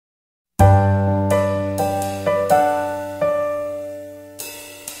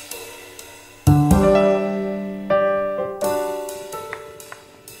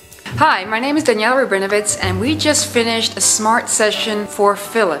Hi, my name is Danielle Rubinovitz and we just finished a SMART session for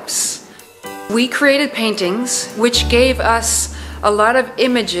Philips. We created paintings which gave us a lot of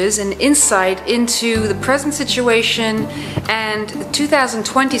images and insight into the present situation and the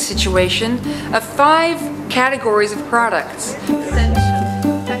 2020 situation of 5 categories of products.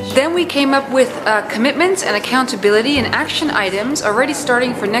 Then we came up with commitments and accountability and action items already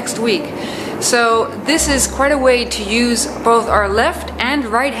starting for next week. So this is quite a way to use both our left and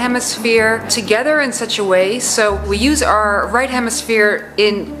right hemisphere together in such a way. So we use our right hemisphere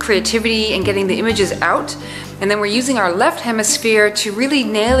in creativity and getting the images out. And then we're using our left hemisphere to really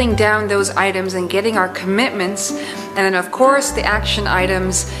nailing down those items and getting our commitments. And then of course the action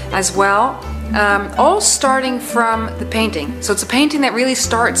items as well. All starting from the painting. So it's a painting that really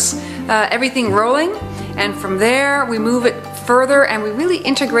starts everything rolling, and from there we move it further and we really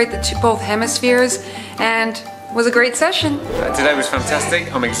integrate both hemispheres, and it was a great session. Today was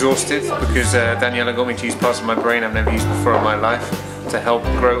fantastic. I'm exhausted because Daniela got me to use parts of my brain I've never used before in my life to help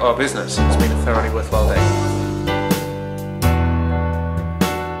grow our business. It's been a thoroughly worthwhile day.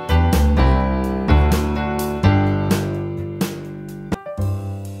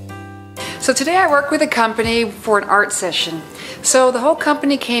 So today I work with a company for an art session. So the whole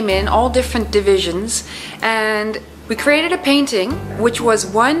company came in, all different divisions, and we created a painting which was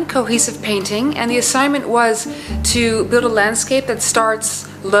one cohesive painting, and the assignment was to build a landscape that starts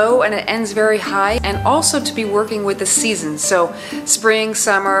low and it ends very high, and also to be working with the seasons, so spring,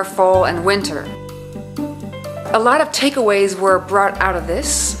 summer, fall and winter. A lot of takeaways were brought out of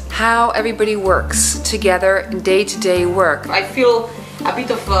this, how everybody works together in day-to-day work. I feel a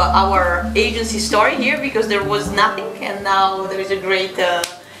bit of our agency story here, because there was nothing and now there is a great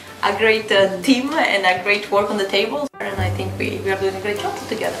team and a great work on the table, and I think we are doing a great job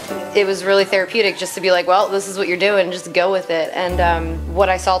together. It was really therapeutic just to be like, well, this is what you're doing, just go with it. And what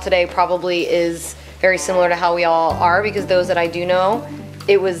I saw today probably is very similar to how we all are, because those that I do know,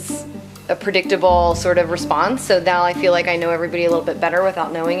 it was a predictable sort of response, so now I feel like I know everybody a little bit better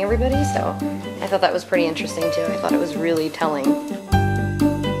without knowing everybody, so I thought that was pretty interesting too. I thought it was really telling.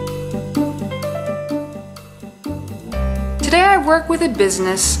 Today I work with a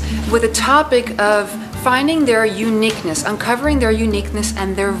business with a topic of finding their uniqueness, uncovering their uniqueness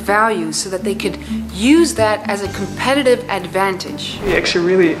and their values so that they could use that as a competitive advantage. Actually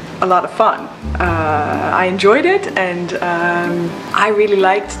really a lot of fun. I enjoyed it, and I really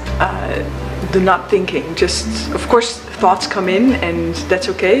liked the not thinking. Just, of course, thoughts come in and that's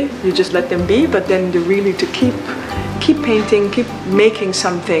okay, you just let them be, but then really to keep painting, keep making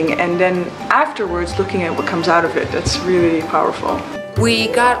something, and then afterwards looking at what comes out of it. That's really powerful. We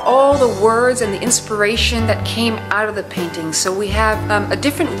got all the words and the inspiration that came out of the paintings. So we have a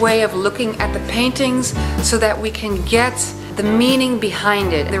different way of looking at the paintings so that we can get the meaning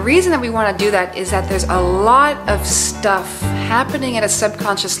behind it. The reason that we want to do that is that there's a lot of stuff happening at a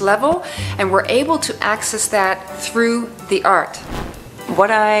subconscious level, and we're able to access that through the art. What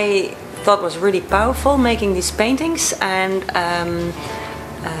I thought was really powerful making these paintings, and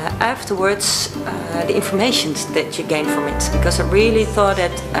afterwards the information that you gain from it, because I really thought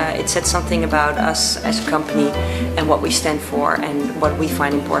that it said something about us as a company and what we stand for and what we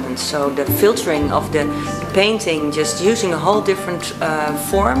find important. So the filtering of the painting, just using a whole different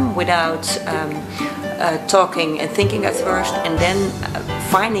form without talking and thinking at first, and then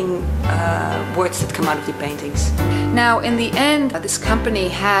finding words that come out of the paintings. Now in the end, this company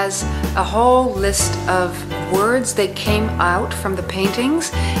has a whole list of words that came out from the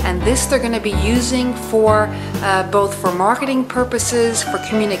paintings, and this they're going to be using for both for marketing purposes, for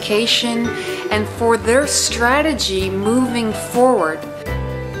communication, and for their strategy moving forward.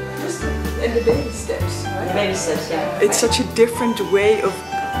 Just in the baby steps, right? Baby steps, yeah. It's such a different way of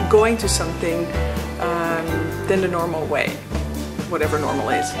going to something than the normal way, whatever normal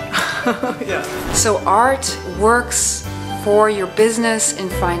is. Yeah. So art works for your business in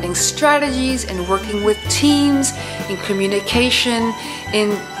finding strategies, in working with teams, in communication,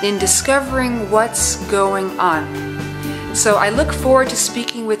 in discovering what's going on. So I look forward to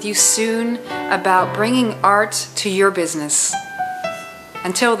speaking with you soon about bringing art to your business.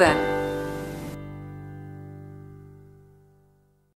 Until then.